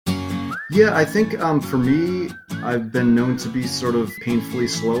Yeah, I think for me, I've been known to be sort of painfully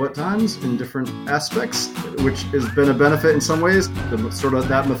slow at times in different aspects, which has been a benefit in some ways. Sort of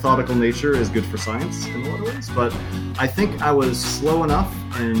that methodical nature is good for science in a lot of ways. But I think I was slow enough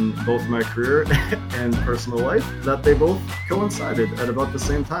in both my career and personal life that they both coincided at about the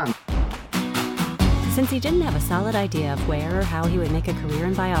same time. Since he didn't have a solid idea of where or how he would make a career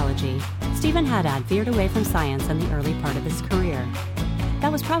in biology, Stephen Haddad veered away from science in the early part of his career.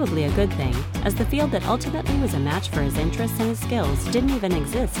 That was probably a good thing, as the field that ultimately was a match for his interests and his skills didn't even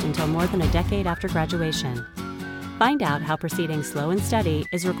exist until more than a decade after graduation. Find out how proceeding slow and steady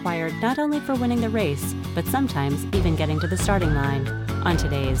is required not only for winning the race, but sometimes even getting to the starting line on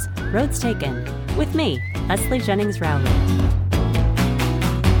today's Roads Taken, with me, Leslie Jennings Rowley.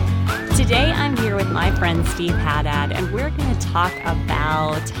 Today I'm here with my friend Steve Haddad, and we're going to talk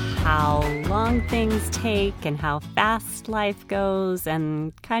about how long things take and how fast life goes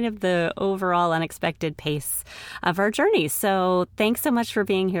and kind of the overall unexpected pace of our journey. So thanks so much for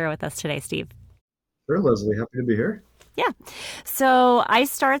being here with us today, Steve. Sure, Leslie. Happy to be here. Yeah. So I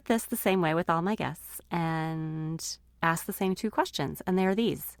start this the same way with all my guests and ask the same two questions, and they are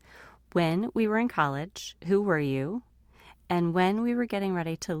these. When we were in college, who were you? And when we were getting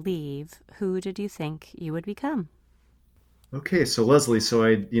ready to leave, who did you think you would become? Okay, so Leslie,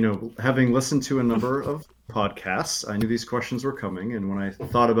 having listened to a number of podcasts, I knew these questions were coming. And when I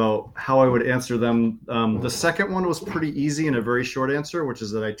thought about how I would answer them, the second one was pretty easy and a very short answer, which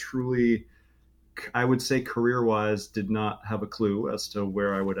is that I would say career-wise, did not have a clue as to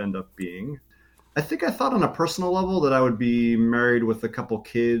where I would end up being. I think I thought on a personal level that I would be married with a couple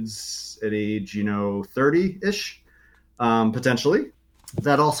kids at age, 30-ish. Potentially.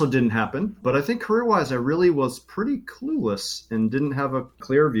 That also didn't happen. But I think career-wise, I really was pretty clueless and didn't have a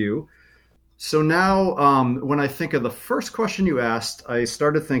clear view. So now when I think of the first question you asked, I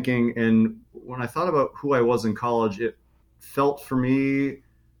started thinking, and when I thought about who I was in college, it felt for me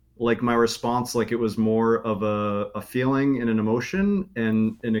like my response, like it was more of a feeling and an emotion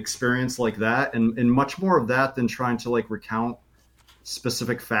and an experience like that, and much more of that than trying to recount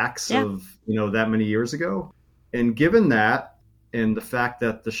specific facts of, that many years ago. And given that, and the fact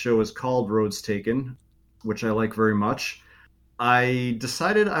that the show is called Roads Taken, which I like very much, I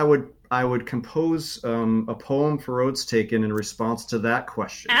decided I would compose a poem for Roads Taken in response to that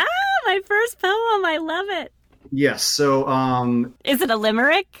question. Ah, my first poem. I love it. Yes. So, is it a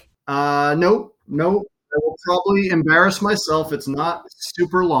limerick? No. I will probably embarrass myself. It's not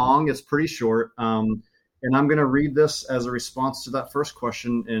super long. It's pretty short. And I'm going to read this as a response to that first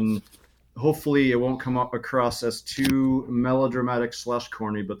question, and hopefully it won't come up across as too melodramatic /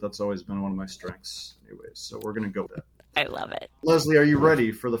 corny, but that's always been one of my strengths anyways. So we're going to go with that. I love it. Leslie, are you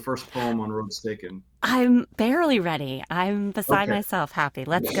ready for the first poem on Roads Taken? I'm barely ready. I'm beside myself happy.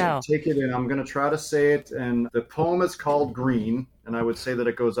 Let's go. Take it in. I'm going to try to say it. And the poem is called Green. And I would say that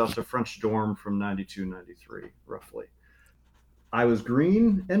it goes out to French dorm from 92, 93, roughly. I was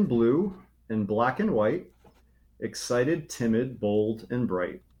green and blue and black and white, excited, timid, bold, and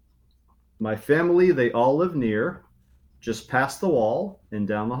bright. My family, they all live near, just past the wall and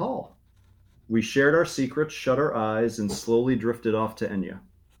down the hall. We shared our secrets, shut our eyes, and slowly drifted off to Enya.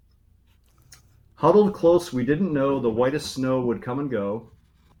 Huddled close, we didn't know the whitest snow would come and go.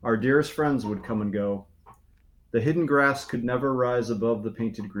 Our dearest friends would come and go. The hidden grass could never rise above the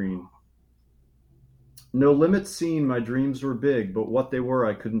painted green. No limits seen, my dreams were big, but what they were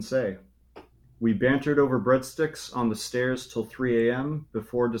I couldn't say. We bantered over breadsticks on the stairs till 3 a.m.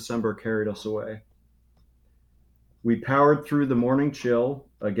 before December carried us away. We powered through the morning chill,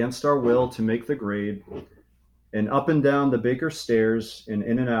 against our will to make the grade, and up and down the baker's stairs and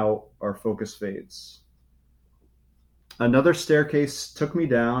in and out our focus fades. Another staircase took me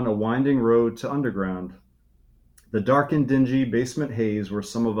down a winding road to underground, the dark and dingy basement haze where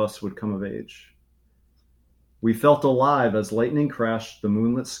some of us would come of age. We felt alive as lightning crashed the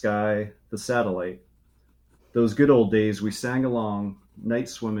moonlit sky, the satellite. Those good old days we sang along, night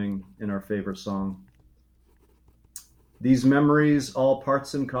swimming in our favorite song. These memories, all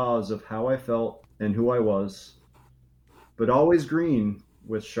parts and cause of how I felt and who I was, but always green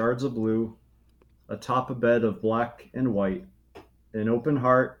with shards of blue, atop a bed of black and white, an open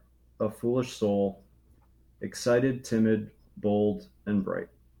heart, a foolish soul, excited, timid, bold, and bright.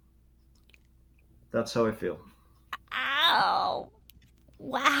 That's how I feel. Ow.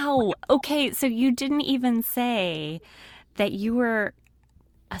 Wow. Okay, so you didn't even say that you were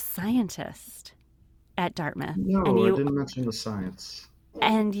a scientist at Dartmouth. No, I didn't mention the science.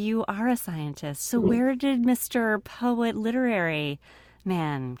 And you are a scientist. So where did Mr. Poet Literary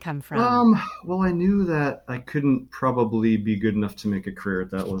man come from? Well, I knew that I couldn't probably be good enough to make a career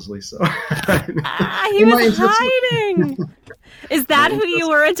at that, Leslie. So, He in was my interest, hiding. Is my that who you interest.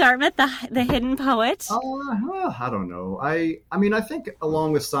 were at Dartmouth, the hidden poet? I don't know. I mean, I think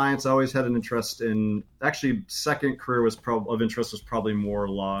along with science, I always had an interest in. Actually, second career was of interest was probably more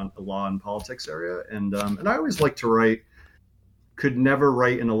law and politics area, and I always liked to write. Could never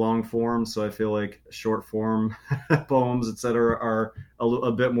write in a long form, so I feel like short form poems, etc., are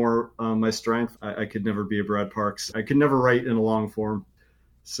a bit more my strength. I could never be a Brad Parks. I could never write in a long form.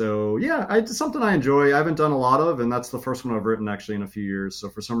 So yeah, it's something I enjoy. I haven't done a lot of, and that's the first one I've written actually in a few years. So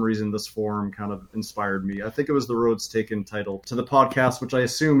for some reason, this form kind of inspired me. I think it was the Roads Taken title to the podcast, which I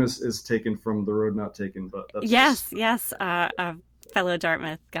assume is taken from The Road Not Taken. But that's Yes. A fellow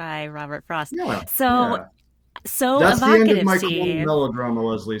Dartmouth guy, Robert Frost. yeah, So yeah. so That's the end of evocative, my Steve. melodrama,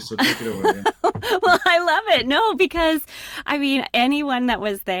 Leslie. So take it away. Well, I love it. No, because I mean, anyone that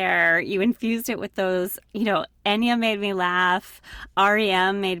was there, you infused it with those, Enya made me laugh,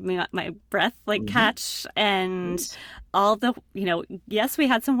 REM made me my breath like catch, and Yes. all the, yes, we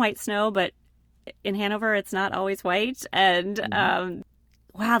had some white snow, but in Hanover, it's not always white. And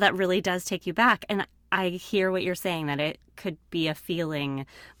wow, that really does take you back. And I hear what you're saying, that it could be a feeling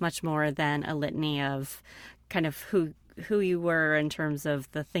much more than a litany of kind of who you were in terms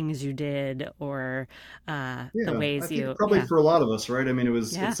of the things you did or the ways I think you. probably for a lot of us, right? I mean,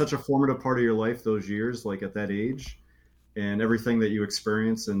 Yeah. it's such a formative part of your life, those years, like at that age, and everything that you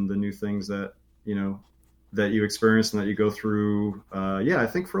experience and the new things that that you experience and that you go through. I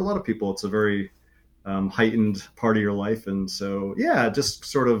think for a lot of people, it's a very heightened part of your life, and so just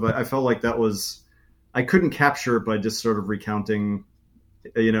sort of, I felt like that was I couldn't capture it by just sort of recounting,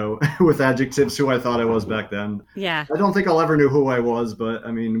 with adjectives who I thought I was back then. Yeah. I don't think I'll ever know who I was, but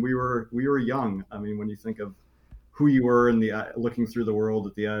I mean, we were young. I mean, when you think of who you were in looking through the world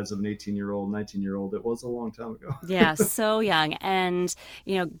at the eyes of an 18-year-old, 19-year-old, it was a long time ago. Yeah, so young. And,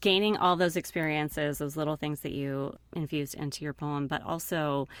 gaining all those experiences, those little things that you infused into your poem, but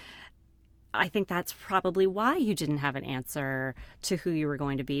also I think that's probably why you didn't have an answer to who you were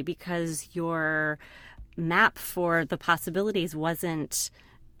going to be, because your map for the possibilities wasn't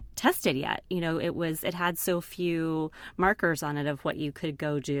tested yet. It had so few markers on it of what you could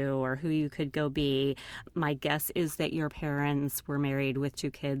go do or who you could go be. My guess is that your parents were married with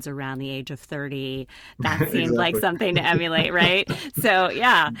 2 kids around the age of 30. That seemed like Exactly. something to emulate, right? So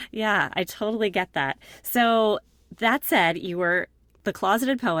yeah, I totally get that. So that said, you were the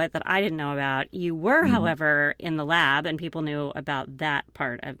closeted poet that I didn't know about. You were, however, in the lab, and people knew about that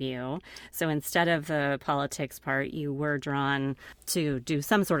part of you. So instead of the politics part, you were drawn to do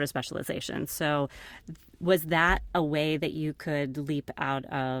some sort of specialization. So was that a way that you could leap out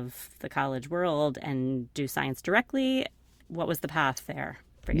of the college world and do science directly? What was the path there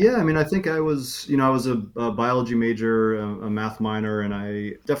for you? Yeah, I mean, I think I was a biology major, a math minor, and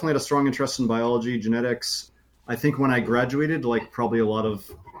I definitely had a strong interest in biology, genetics. I think when I graduated, like probably a lot of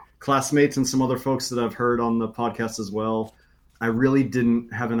classmates and some other folks that I've heard on the podcast as well, I really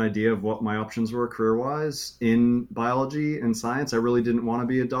didn't have an idea of what my options were career-wise in biology and science. I really didn't want to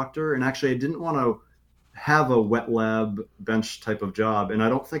be a doctor. And actually, I didn't want to have a wet lab bench type of job. And I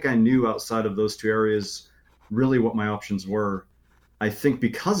don't think I knew outside of those 2 areas really what my options were. I think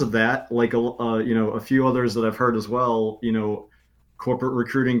because of that, like a few others that I've heard as well, corporate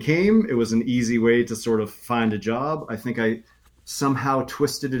recruiting came. It was an easy way to sort of find a job. I think I somehow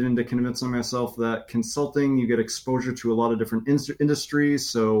twisted it into convincing myself that consulting, you get exposure to a lot of different industries.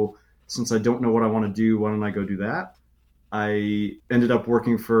 So since I don't know what I want to do, why don't I go do that? I ended up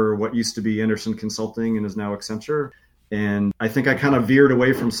working for what used to be Anderson Consulting and is now Accenture. And I think I kind of veered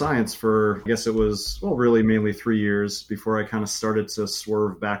away from science for, I guess it was, really mainly 3 years before I kind of started to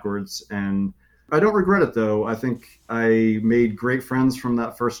swerve backwards. And I don't regret it, though. I think I made great friends from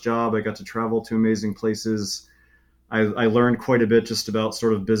that first job. I got to travel to amazing places. I learned quite a bit just about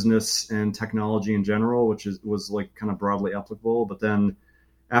sort of business and technology in general, which was like kind of broadly applicable. But then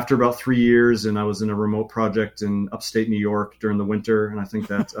after about 3 years, and I was in a remote project in upstate New York during the winter, and I think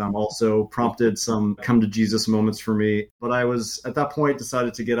that also prompted some come to Jesus moments for me. But I was, at that point,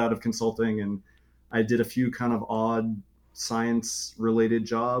 decided to get out of consulting, and I did a few kind of odd science-related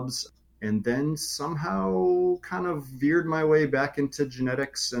jobs, and then somehow kind of veered my way back into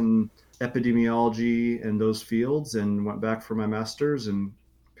genetics and epidemiology and those fields, and went back for my master's and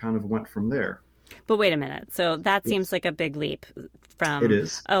kind of went from there. But wait a minute. So that seems Yes, like a big leap from, it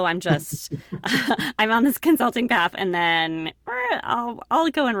is. oh, I'm just, I'm on this consulting path, and then I'll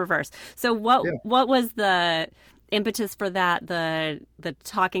go in reverse. So Yeah. what was the impetus for that? The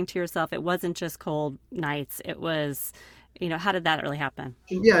talking to yourself, it wasn't just cold nights. It was, How did that really happen?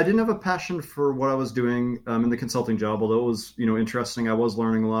 Yeah, I didn't have a passion for what I was doing in the consulting job, although it was, interesting. I was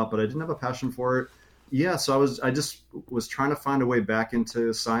learning a lot, but I didn't have a passion for it. Yeah, so I just was trying to find a way back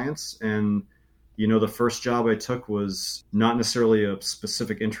into science. And, the first job I took was not necessarily a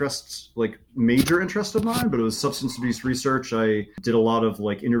specific interest, like major interest of mine, but it was substance abuse research. I did a lot of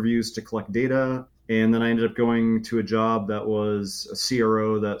like interviews to collect data. And then I ended up going to a job that was a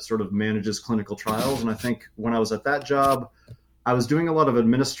CRO that sort of manages clinical trials. And I think when I was at that job, I was doing a lot of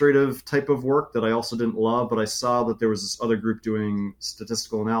administrative type of work that I also didn't love, but I saw that there was this other group doing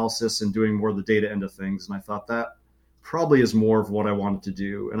statistical analysis and doing more of the data end of things. And I thought that probably is more of what I wanted to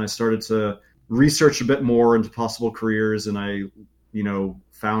do. And I started to research a bit more into possible careers. And I,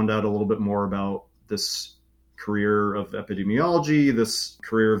 found out a little bit more about this career of epidemiology, this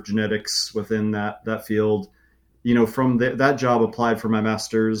career of genetics within that field. From that job, applied for my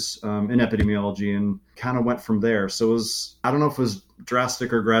master's in epidemiology and kind of went from there. So it was, I don't know if it was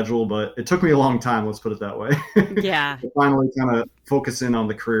drastic or gradual, but it took me a long time, let's put it that way. Yeah. To finally kind of focus in on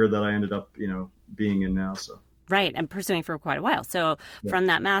the career that I ended up, being in now. So. Right, and pursuing for quite a while. So Yeah. from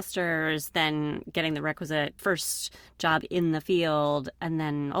that master's, then getting the requisite first job in the field, and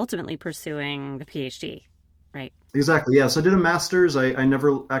then ultimately pursuing the PhD, right? Exactly. Yeah. So I did a master's. I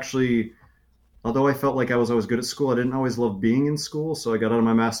never actually, although I felt like I was always good at school, I didn't always love being in school. So I got out of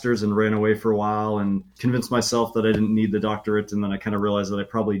my master's and ran away for a while and convinced myself that I didn't need the doctorate. And then I kind of realized that I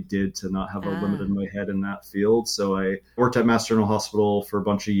probably did, to not have a limit in my head in that field. So I worked at Mass General Hospital for a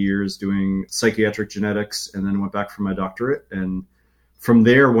bunch of years doing psychiatric genetics, and then went back for my doctorate. And from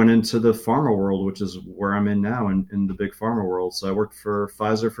there went into the pharma world, which is where I'm in now, in the big pharma world. So I worked for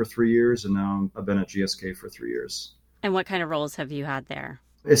Pfizer for 3 years, and now I've been at GSK for 3 years. And what kind of roles have you had there?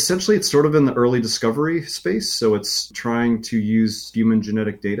 Essentially, it's sort of in the early discovery space. So it's trying to use human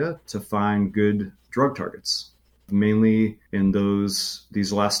genetic data to find good drug targets. Mainly in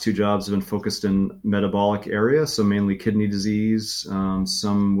these last two jobs have been focused in metabolic area. So mainly kidney disease,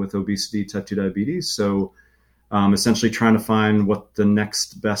 some with obesity, type 2 diabetes. So essentially trying to find what the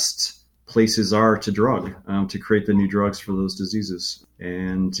next best places are to drug, to create the new drugs for those diseases.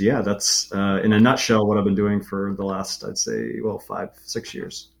 And yeah, that's in a nutshell what I've been doing for the last, I'd say, 5-6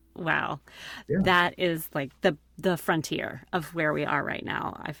 years. Wow. Yeah. That is like the frontier of where we are right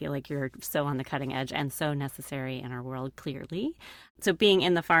now. I feel like you're so on the cutting edge and so necessary in our world, clearly. So being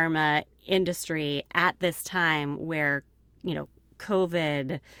in the pharma industry at this time where,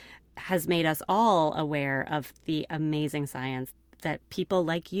 COVID has made us all aware of the amazing science that people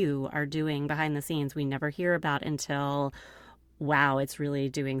like you are doing behind the scenes, we never hear about until, wow, it's really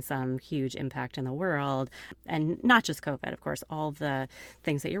doing some huge impact in the world. And not just COVID, of course, all the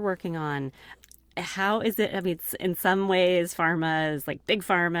things that you're working on. How is it? I mean, it's, in some ways, pharma is like big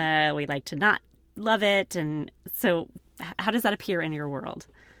pharma. We like to not love it. And so how does that appear in your world?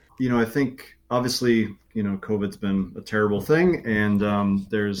 I think obviously, COVID's been a terrible thing, and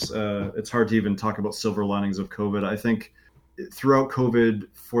it's hard to even talk about silver linings of COVID. I think throughout COVID,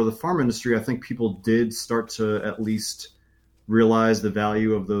 for the pharma industry, I think people did start to at least realize the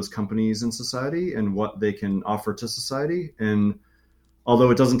value of those companies in society and what they can offer to society. And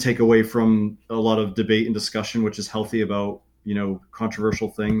although it doesn't take away from a lot of debate and discussion, which is healthy, about, controversial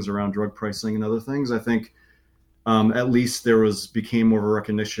things around drug pricing and other things, I think at least became more of a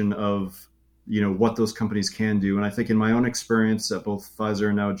recognition of, what those companies can do. And I think in my own experience at both Pfizer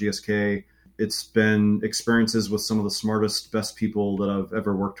and now GSK, it's been experiences with some of the smartest, best people that I've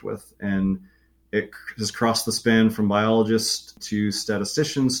ever worked with. And it has crossed the span from biologists to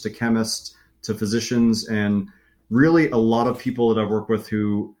statisticians to chemists to physicians, and really a lot of people that I've worked with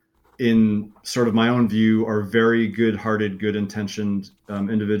who, in sort of my own view, are very good-hearted, good-intentioned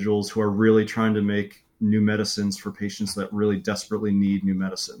individuals who are really trying to make new medicines for patients that really desperately need new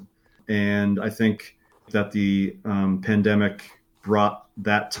medicine. And I think that the pandemic brought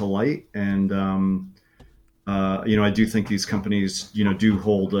that to light. And, I do think these companies, do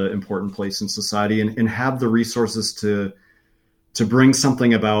hold an important place in society and have the resources to bring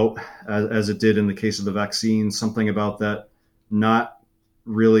something about, as it did in the case of the vaccine, something about that not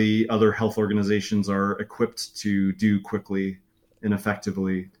really other health organizations are equipped to do quickly and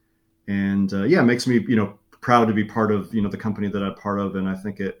effectively. And it makes me, proud to be part of, the company that I'm part of. And I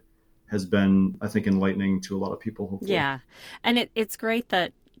think it has been, enlightening to a lot of people, hopefully. Yeah. And it's great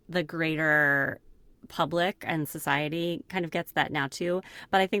that the greater public and society kind of gets that now too.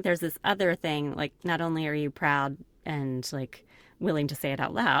 But I think there's this other thing, like, not only are you proud and like willing to say it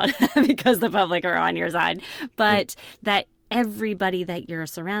out loud because the public are on your side, but that everybody that you're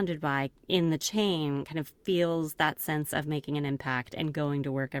surrounded by in the chain kind of feels that sense of making an impact and going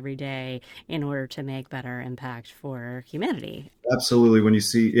to work every day in order to make better impact for humanity. Absolutely. When you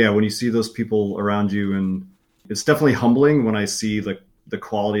see those people around you, and it's definitely humbling when I see the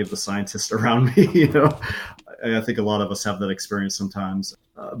quality of the scientists around me, I think a lot of us have that experience sometimes.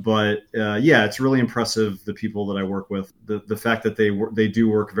 But it's really impressive, the people that I work with, the fact that they do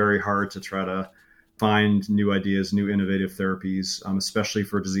work very hard to try to find new ideas, new innovative therapies, especially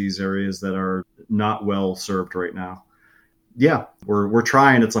for disease areas that are not well served right now. Yeah, we're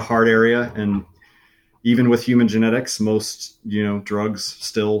trying. It's a hard area, and even with human genetics, most drugs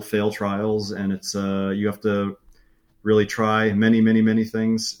still fail trials, and it's you have to really try many, many, many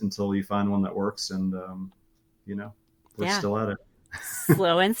things until you find one that works. And we're still at it.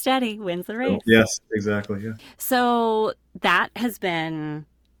 Slow and steady wins the race. Yes, exactly. Yeah. So that has been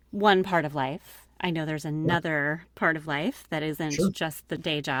one part of life. I know there's another part of life that isn't just the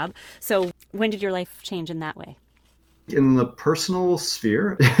day job. So when did your life change in that way? In the personal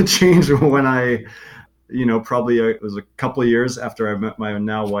sphere, it changed when I, probably it was a couple of years after I met my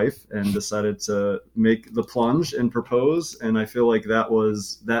now wife and decided to make the plunge and propose. And I feel like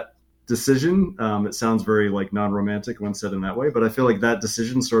that decision, it sounds very like non-romantic when said in that way, but I feel like that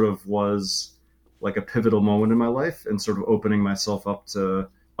decision sort of was like a pivotal moment in my life and sort of opening myself up to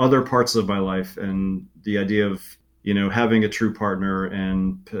other parts of my life, and the idea of having a true partner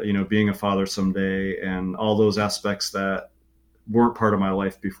and being a father someday, and all those aspects that weren't part of my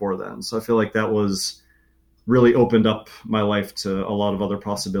life before then. So I feel like that was really opened up my life to a lot of other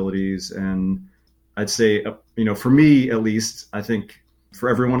possibilities. And I'd say for me at least, I think for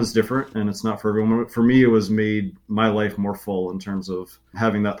everyone is different, and it's not for everyone. For me, it was made my life more full in terms of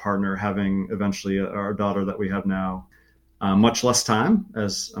having that partner, having eventually our daughter that we have now. Much less time,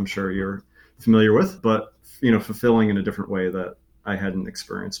 as I'm sure you're familiar with, but fulfilling in a different way that I hadn't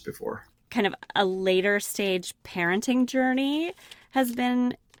experienced before. Kind of a later stage parenting journey has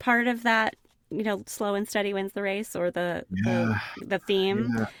been part of that, slow and steady wins the race, or the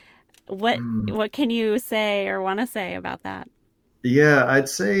theme. Yeah. What can you say or want to say about that? Yeah, I'd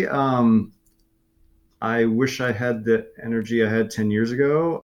say I wish I had the energy I had 10 years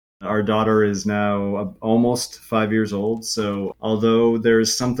ago. Our daughter is now almost 5 years old. So although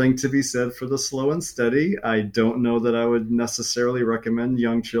there's something to be said for the slow and steady, I don't know that I would necessarily recommend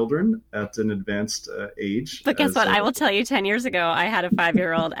young children at an advanced age. But guess what? I will tell you, 10 years ago, I had a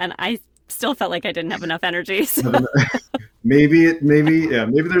 5-year-old and I still felt like I didn't have enough energy. So. maybe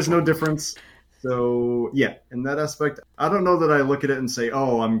there's no difference. So yeah, in that aspect, I don't know that I look at it and say,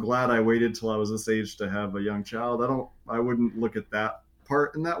 oh, I'm glad I waited till I was this age to have a young child. I wouldn't look at that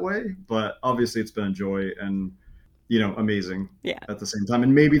part in that way, but obviously it's been a joy and amazing at the same time.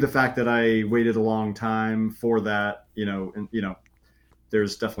 And maybe the fact that I waited a long time for that,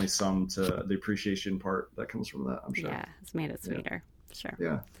 there's definitely some to the appreciation part that comes from that, I'm sure. Yeah, it's made it sweeter. Sure.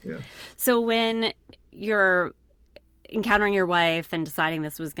 Yeah. So when you're encountering your wife and deciding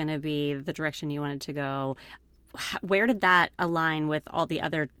this was going to be the direction you wanted to go, where did that align with all the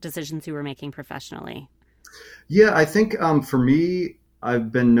other decisions you were making professionally? Yeah, I think for me,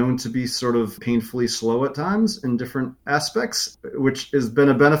 I've been known to be sort of painfully slow at times in different aspects, which has been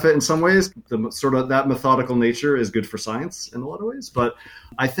a benefit in some ways. The sort of that methodical nature is good for science in a lot of ways. But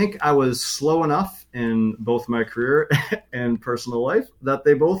I think I was slow enough in both my career and personal life that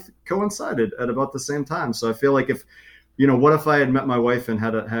they both coincided at about the same time. So I feel like what if I had met my wife and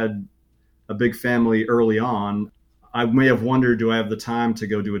had a big family early on? I may have wondered, do I have the time to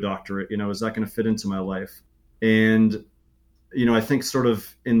go do a doctorate? Is that going to fit into my life? And I think sort of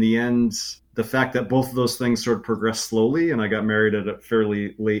in the end, the fact that both of those things sort of progressed slowly, and I got married at a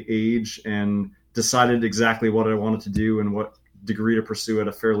fairly late age and decided exactly what I wanted to do and what degree to pursue at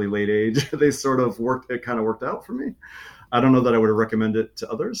a fairly late age, it kind of worked out for me. I don't know that I would have recommended it to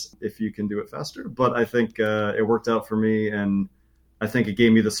others if you can do it faster, but I think it worked out for me. And I think it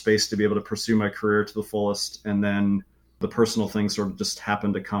gave me the space to be able to pursue my career to the fullest. And then the personal things sort of just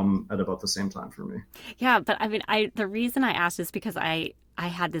happened to come at about the same time for me. Yeah, but I mean, the reason I asked is because I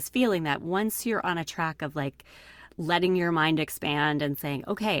had this feeling that once you're on a track of like letting your mind expand and saying,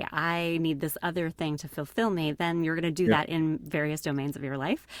 okay, I need this other thing to fulfill me, then you're going to do that in various domains of your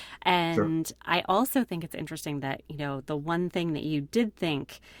life. And I also think it's interesting that, the one thing that you did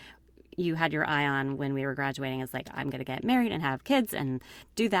think you had your eye on when we were graduating is like, I'm going to get married and have kids and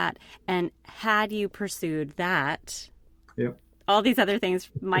do that. And had you pursued that, all these other things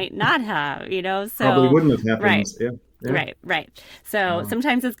might not have, so probably wouldn't have happened. Right. Yeah. Right, right. So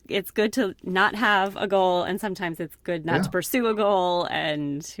sometimes it's good to not have a goal, and sometimes it's good not to pursue a goal,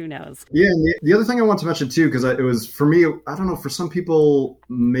 and who knows. Yeah, and the other thing I want to mention too, because it was, for me, I don't know, for some people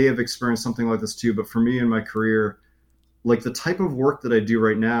may have experienced something like this too, but for me in my career, like the type of work that I do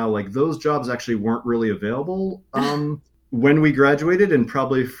right now, like those jobs actually weren't really available when we graduated, and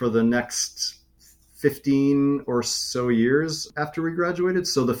probably for the next 15 or so years after we graduated.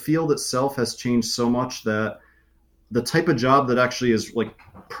 So the field itself has changed so much that the type of job that actually is like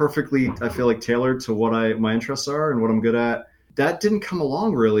perfectly, I feel like, tailored to what my interests are and what I'm good at, that didn't come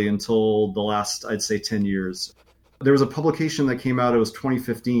along really until the last, I'd say, 10 years. There was a publication that came out, it was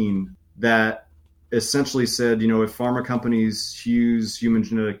 2015, that essentially said, if pharma companies use human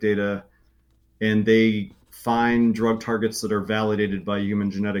genetic data and they find drug targets that are validated by human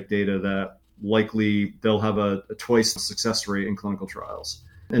genetic data, that likely they'll have a twice the success rate in clinical trials.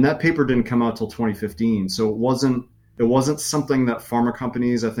 And that paper didn't come out till 2015. So it wasn't something that pharma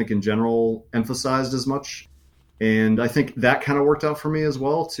companies, I think in general, emphasized as much. And I think that kind of worked out for me as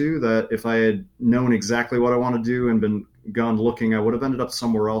well, too, that if I had known exactly what I want to do and gone looking, I would have ended up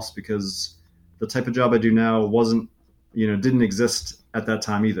somewhere else, because the type of job I do now didn't exist at that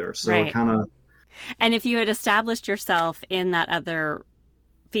time either. So right. It kind of... And if you had established yourself in that other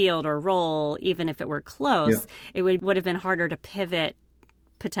field or role, even if it were close, it would have been harder to pivot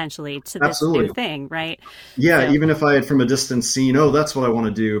potentially to this new thing, right? Yeah, so, even if I had from a distance seen, that's what I want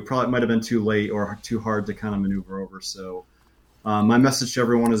to do, probably it might have been too late or too hard to kind of maneuver over. So my message to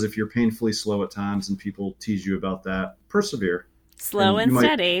everyone is, if you're painfully slow at times and people tease you about that, persevere. Slow and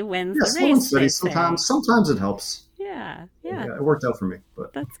steady wins the race. Slow and steady. Sometimes it helps. Yeah. It worked out for me.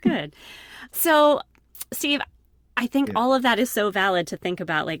 But that's good. So, Steve, I think all of that is so valid to think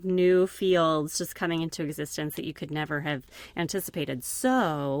about, like new fields just coming into existence that you could never have anticipated.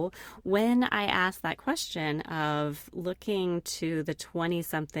 So when I asked that question of looking to the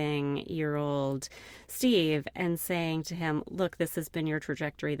 20-something-year-old Steve and saying to him, look, this has been your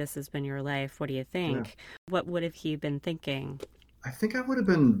trajectory, this has been your life, what do you think? Yeah. What would have he been thinking? I think I would have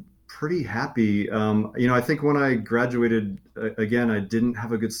been pretty happy. I think when I graduated, again, I didn't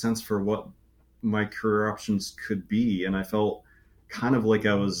have a good sense for what my career options could be. And I felt kind of like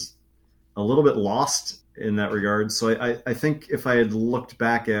I was a little bit lost in that regard. So I think if I had looked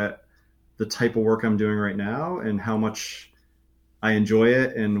back at the type of work I'm doing right now and how much I enjoy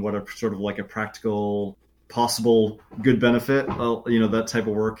it and what a sort of like a practical possible good benefit, that type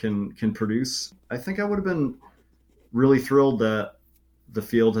of work can produce, I think I would have been really thrilled that the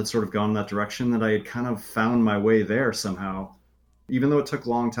field had sort of gone in that direction, that I had kind of found my way there somehow. Even though it took a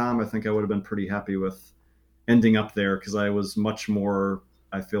long time, I think I would have been pretty happy with ending up there, because I was much more,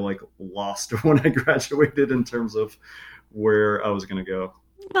 I feel like, lost when I graduated in terms of where I was going to go.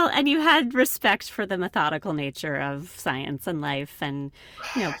 Well, and you had respect for the methodical nature of science and life, and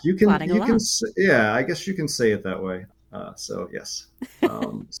plodding along. I guess you can say it that way. So yes.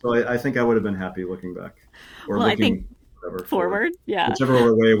 So I think I would have been happy looking back, or looking forward.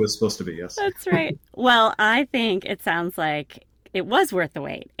 Whichever way it was supposed to be. Yes. That's right. Well, I think it sounds like it was worth the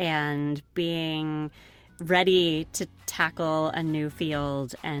wait, and being ready to tackle a new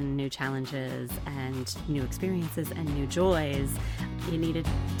field and new challenges and new experiences and new joys, you needed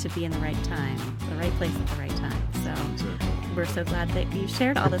to be in the right time, the right place at the right time. So we're so glad that you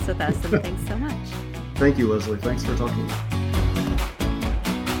shared all this with us, and thanks so much. Thank you, Leslie. Thanks for talking.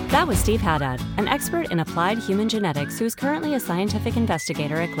 That was Steve Haddad, an expert in applied human genetics who is currently a scientific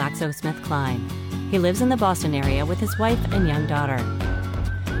investigator at GlaxoSmithKline. He lives in the Boston area with his wife and young daughter.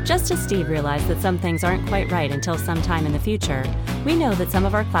 Just as Steve realized that some things aren't quite right until some time in the future, we know that some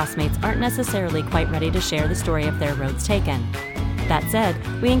of our classmates aren't necessarily quite ready to share the story of their roads taken. That said,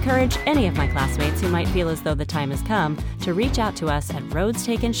 we encourage any of my classmates who might feel as though the time has come to reach out to us at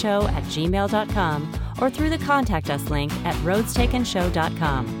roadstakenshow@gmail.com or through the Contact Us link at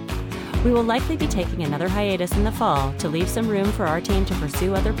roadstakenshow.com. We will likely be taking another hiatus in the fall to leave some room for our team to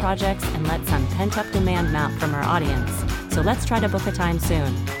pursue other projects and let some pent-up demand mount from our audience. So let's try to book a time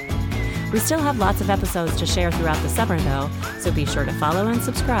soon. We still have lots of episodes to share throughout the summer, though, so be sure to follow and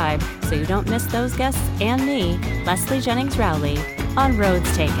subscribe so you don't miss those guests and me, Leslie Jennings Rowley, on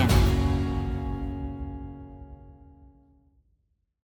Roads Taken.